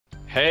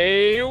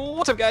Hey,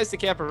 what's up guys,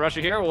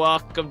 TheCampingRusher here.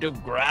 Welcome to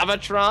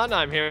GRAVITRON.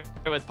 I'm here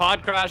with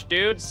Podcrash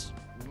Dudes,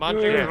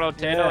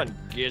 MunchingBrotato, and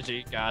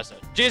Gizzy Gaza.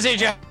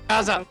 Gizzy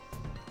Gaza!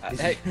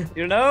 Hey,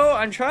 you know,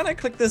 I'm trying to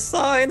click this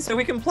sign so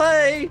we can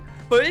play,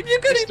 but if you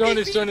could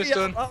It's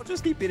done. I'll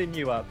just keep beating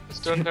you up. It's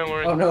done, don't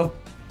worry. Oh no.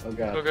 Oh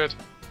god. Oh good.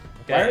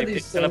 Okay, Why are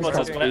these things teleport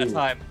us one at a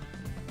time.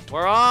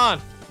 We're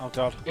on! Oh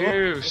god.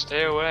 Ew,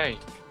 stay away.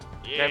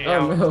 Yeah. Get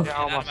out, no. get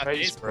out of Get my out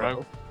face, of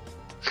bro.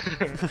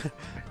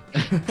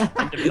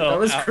 That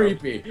was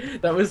creepy.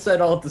 That was said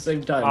all at the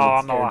same time. Oh, That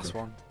I'm the scared last me.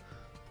 one.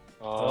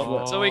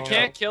 Oh. So we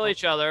can't kill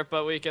each other,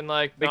 but we can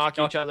like We can knock each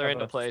knock other each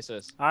into other.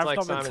 places. It's I've like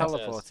not been Simon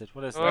teleported. says.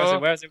 What is Oh.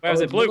 this? Where is it? Where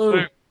is Oh, it? Blue.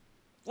 Blue.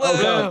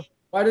 Oh god.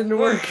 Why didn't it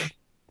work?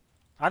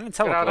 I didn't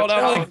Get out teleport. of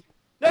Oh, town.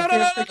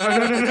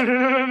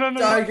 No.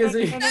 Die,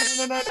 Gizzy.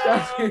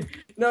 Die.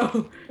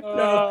 No.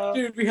 No.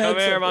 Dude, we had Come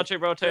here, something.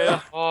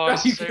 MunchingBrotato. Oh, No,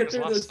 it's you the same can't as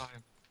do last this. time.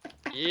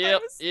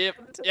 Yep,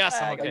 yes,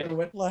 I'm okay. gonna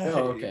win. Oh,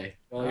 okay.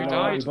 Well, You you know,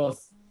 died. we both.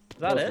 Is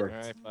that both it? worked.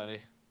 Alright, buddy.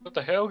 What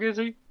the hell,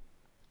 Gizzy?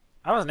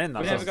 I wasn't in that.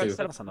 We never That's, got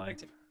set that's annoying.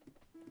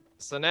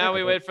 So now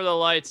we wait for the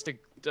lights to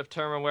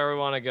determine where we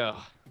want to go.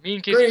 Me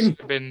and Gizzy Green. should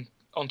have been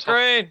on top.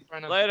 Green,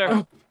 Right now.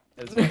 later.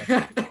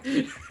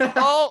 I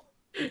Oh!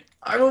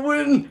 will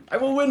win. I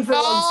will win for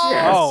once.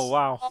 Yes. Oh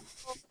wow.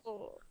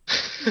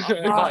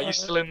 Matt, you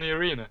still in the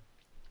arena?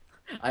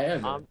 I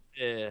am. I'm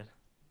dead.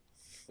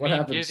 What Me and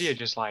happens? Gizzy are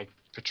just like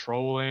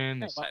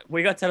patrolling.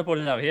 We got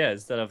teleported out here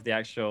instead of the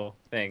actual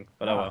thing,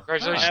 but oh well.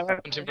 Congratulations, Ah.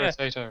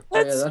 MunchingBrotato. Oh,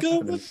 yeah, Let's that go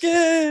happened.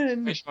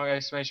 again!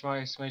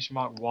 Exclamation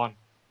mark 1.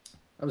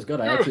 That was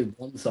good. I actually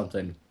won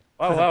something.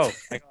 Whoa.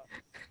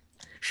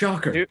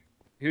 Shocker. Dude.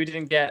 Who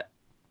didn't get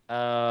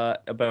a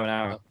bow and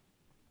arrow?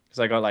 Because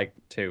I got like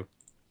 2.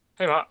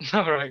 Hey Matt.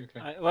 Alright,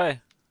 okay. Wait.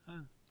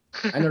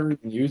 I never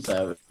even used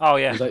that. Oh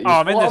yeah. Was that Oh,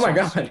 I'm in oh this my one.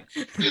 god.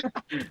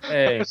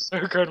 Hey. That's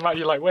so good, Matt.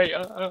 You're like, wait,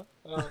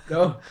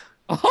 No.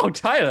 Oh,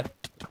 Tyler!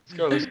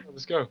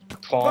 let's go.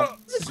 Pom.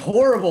 This is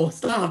horrible.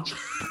 Stop.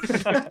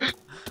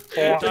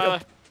 Uh,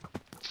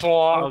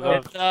 Oh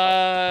Pom.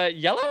 god.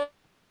 Yellow?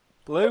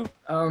 Blue.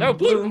 No,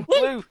 blue!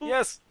 Blue.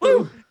 Yes.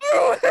 Blue!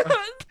 Oh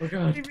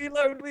god. Leave me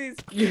alone, please!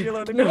 You- Leave me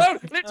alone! no.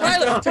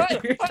 Tyler!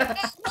 Tyler!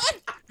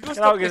 Get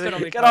out,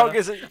 Gizzy. Get out,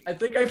 Gizzy. I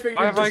think I figured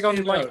Why have I this gone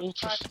game like out.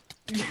 ultra?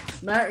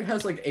 Matt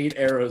has like 8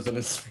 arrows in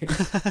his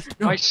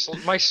face.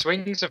 My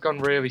swings have gone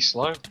really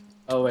slow.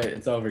 Oh wait,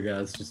 it's over,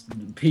 guys.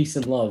 Just peace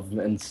and love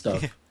and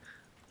stuff.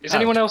 Is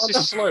anyone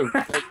else's slow?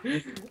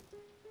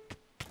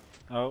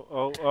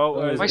 Oh.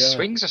 My God.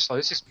 swings are slow.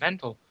 This is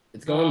mental.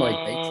 It's going like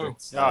Oh.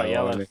 Matrix. Oh,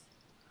 yellow.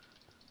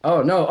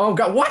 Oh no! Oh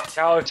god! What? Get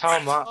out of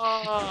town, Matt.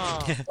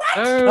 oh.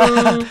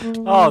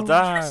 No. Oh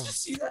damn. Did you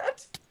see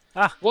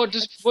that? What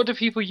do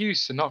people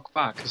use to knock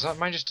back? Because that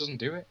mine just doesn't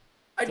do it.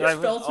 I Did I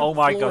just fell win? to Oh the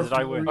my floor God, did I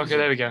for no win? Okay, reason.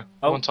 there we go. I'm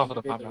Oh. on top of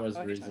the Maybe map there now. was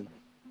a reason.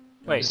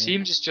 It Wait.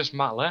 seems it's just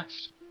Matt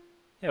left.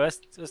 Yeah.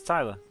 Where's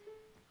Tyler?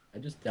 I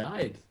just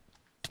died.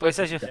 Wait, it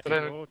says you. But I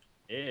don't,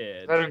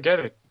 Yeah. I don't get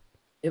it.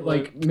 It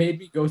like made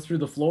me go through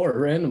the floor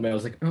randomly. I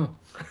was like, oh.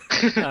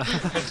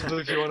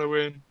 If you want to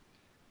win.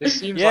 It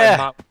seems Yeah. like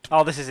Matt.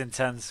 Oh, this is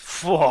intense.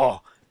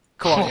 Whoa.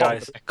 Come on,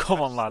 guys. Come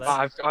on, lads.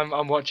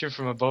 I'm watching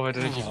from above. I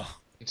don't know if you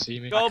can see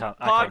me. Go I can't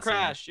see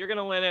Podcrash, you're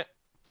gonna win it.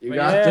 You But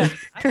got yeah.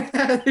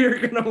 it. You're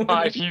gonna win.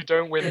 Matt, if you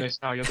don't win this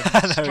now, you're the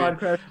I know.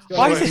 Podcrash is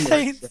Why going is it to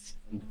saying?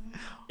 win.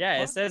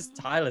 Yeah, it says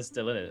Tyler's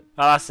still in it.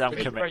 Oh, that's it. I'm,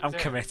 It's right I'm there.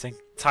 committing.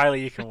 Tyler,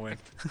 you can win.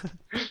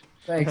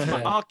 Thanks,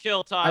 man. I'll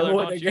kill Tyler,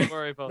 won don't you again.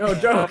 worry about No,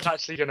 that. Matt's don't.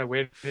 actually gonna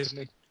win, isn't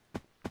he?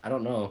 I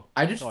don't know.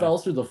 I just Go on. fell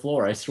through the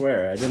floor. I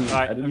swear. I didn't.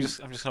 Right, I didn't.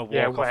 I'm just gonna walk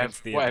Yeah, off whatever.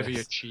 into the Whatever you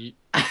abyss. cheat.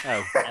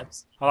 Oh,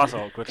 well, that's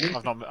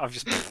awkward. I've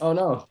just. Oh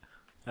no.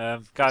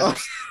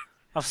 Guys,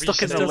 I'm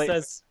stuck in It the still lake.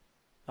 says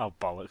Oh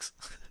bollocks!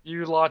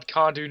 You lad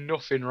can't do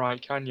nothing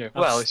right, can you?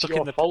 I'm Well, it's stuck your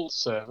in the- fault,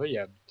 server.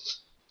 Yeah.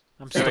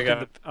 I'm There stuck we in go.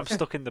 the. I'm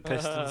stuck in the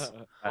pistons.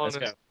 Right, let's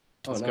go. Honest.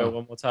 Oh Let's no. go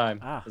one more time.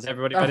 Ah. Is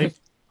everybody ready?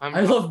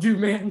 I loved you,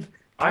 man.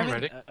 I'm in-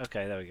 ready.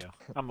 Okay, there we go.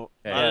 I'm up.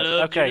 Okay. I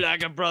love okay. you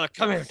like a brother.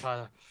 Come here,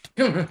 Tyler.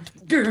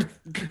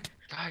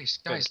 Guys,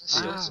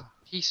 let's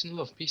peace and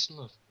love, peace and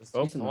love.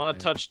 Oh, I want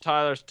to touch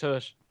Tyler's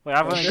tush. Wait,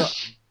 I've only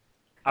got.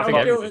 I've Don't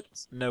got do it.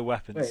 no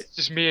weapons. Wait.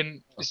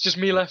 It's just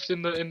me left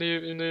in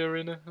the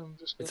arena. I'm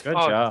just It's good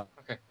Oh, job.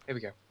 Okay, here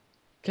we go.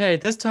 Okay,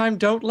 this time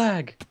don't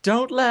lag.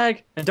 Don't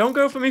lag. And don't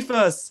go for me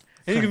first.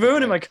 You're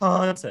ruining my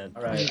content.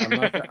 All right. I'm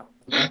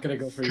not gonna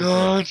go for you.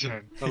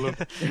 Content. I love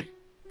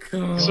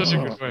such a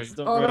good way.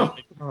 Stop Oh, no.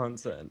 ruining my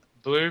content.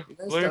 Blue,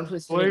 blue, blue.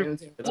 It's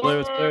blue,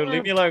 it's blue.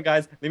 Leave me alone,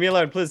 guys. Leave me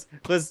alone, please.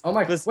 Please. Oh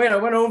my. Please. Wait, I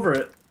went over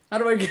it. How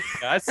do I get?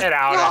 Guys. Get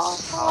out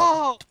of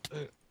Oh!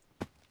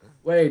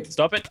 Wait.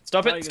 Stop it.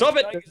 Stop it. Stop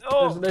it. There's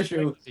Oh, an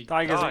issue. it.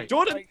 Tigers. Die.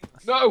 Jordan.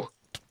 No!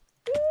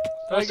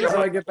 How do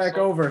I get back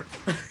over?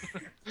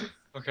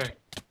 Okay.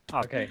 Oh,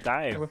 Okay.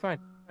 damn. We're fine.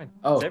 Fine.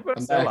 Oh, Is everyone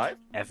I'm still back. alive?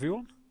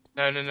 Everyone?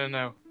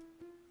 No.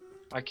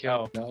 I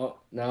kill.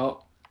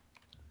 No.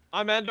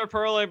 I'm ender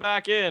pearling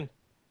back in.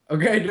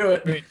 Okay, do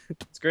it.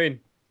 It's green.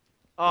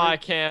 Oh, I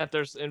can't.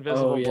 There's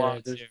invisible Oh yeah,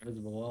 blocks there's here.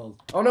 invisible walls.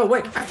 Oh no,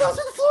 wait! I fell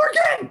through the floor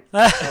again.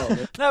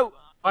 Oh, no.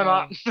 I'm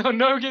out. No,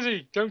 no,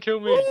 Gizzy, don't kill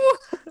me.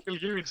 Kill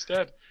you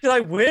instead. Did I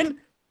win?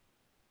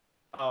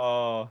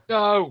 Oh.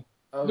 No.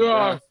 Oh, No.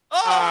 God.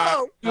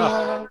 Oh!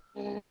 No.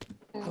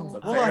 That's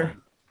What? unfair.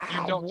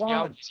 You knocked me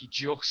out, Gizzy,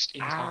 just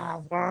in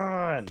time.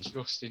 Won.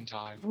 Just in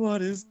time.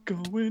 What is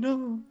going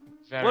on?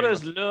 Very What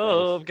does much.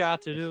 love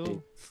got to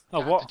do? Oh,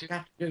 what?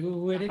 Got to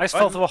do it. I just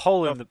fell through a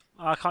hole in the.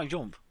 I can't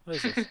jump. What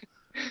is this?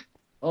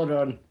 Hold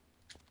on.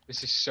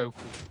 This is so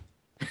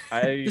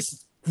cool. This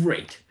is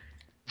great.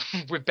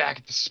 We're back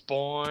at the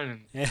spawn.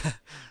 And... Yeah.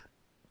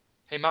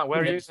 Hey, Matt,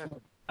 where are you?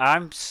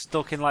 I'm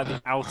stuck in like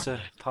the outer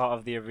part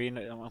of the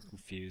arena. I'm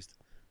confused.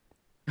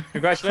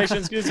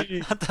 Congratulations,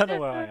 Gizzy. I don't know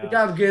where I Good am.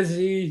 job,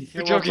 Gizzy.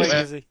 You're job, welcome,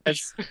 Gizzy.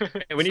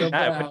 Gizzy. Hey, we need So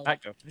that. proud. Where'd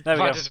that go? There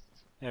we Matt go. is-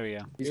 There we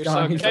go. He's You're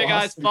gone. so... He's Okay,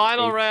 guys, awesome.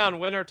 final round.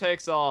 Winner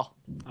takes all.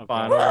 Okay.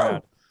 Final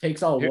round.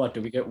 Takes all what?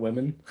 Do we get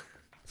women?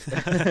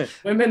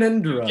 Women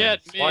and drugs. Get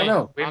me. Why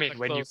no? Women, Not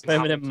when you close. can have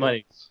Feminine it.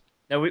 money.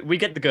 No, we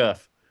get the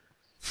girth.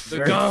 The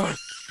Very- gun.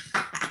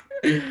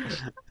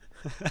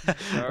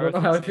 I don't know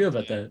how I feel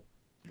about that.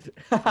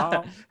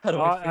 How do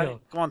I Oh,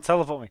 feel? come on,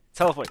 teleport me.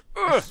 Teleport.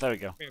 There we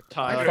go.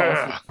 Time.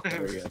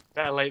 There we go.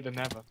 Better late than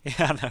never. Yeah,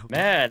 I know.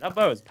 Man, that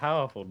bow is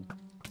powerful.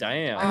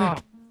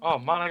 Damn. Oh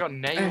man, I got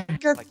nailed.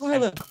 Get like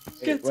Tyler.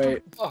 Wait,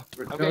 wait. Oh,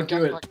 I'm Don't getting do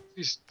ganked it. like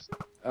this.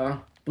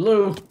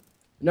 Blue.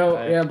 No,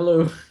 Right. yeah,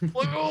 blue.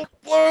 Blue,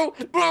 blue,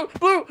 blue,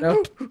 blue.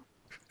 No.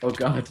 Oh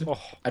God.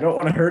 Oh, I don't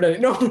want to hurt it.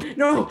 No,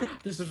 no.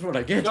 This is what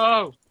I get.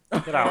 No.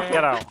 get out,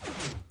 get out.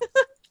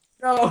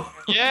 No.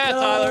 Yeah, No.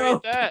 Tyler,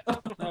 eat that.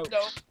 No.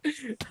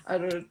 I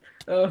don't.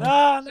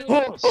 No,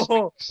 no.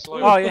 Slow.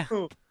 Oh yeah,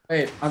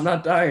 Wait, I'm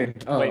not dying.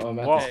 Oh, Wait, I'm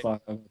at what? this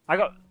spot. I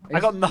got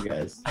Thanks, you knocked.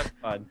 guys. Have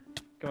fun.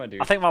 Come on,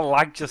 dude. I think my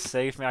lag just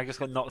saved me. I just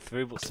got knocked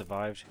through but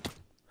survived.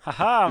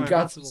 Haha, I'm You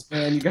got invincible. this,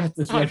 man. You got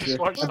this. I just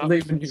Rusher. watched I that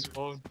believe in you.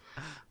 spawn.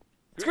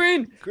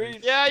 Green. Green.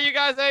 Yeah, you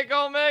guys ain't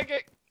gonna make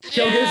it.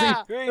 Kill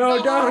Yeah. Green.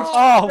 No, don't.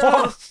 Oh,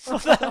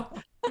 what?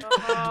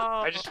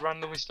 Oh. I just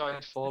randomly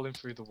started falling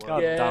through the God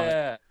world. damn it.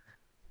 Yeah.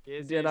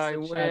 Gizzy, Did I so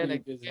win chatty,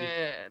 Gizzy.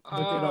 again? Look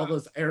at all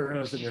those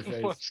arrows in your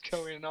face. What's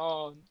going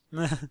on?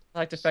 I'd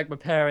like to thank my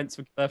parents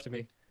for giving birth to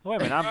me. Wait a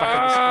minute, I'm back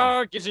at the spawn.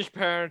 Ah, Gizzy's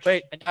parents.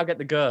 Wait, and now get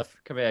the girth.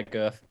 Come here,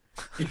 girth.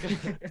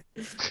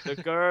 The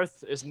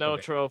girth is no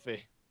Okay.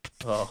 trophy.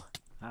 Oh,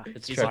 Ah,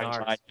 it's He's, treasure.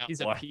 an art. He's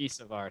a Boy. piece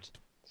of art.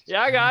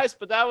 Yeah, guys,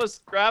 but that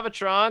was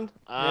Gravitron.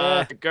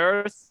 Yeah. The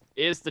girth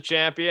is the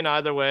champion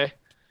either way.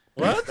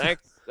 What?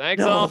 Thanks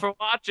No. all for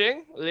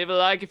watching. Leave a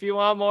like if you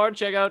want more.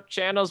 Check out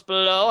channels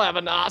below. Have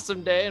an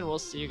awesome day, and we'll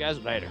see you guys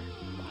later.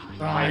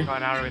 I got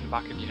an arrow in the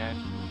back of your head.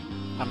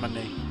 and my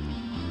knee.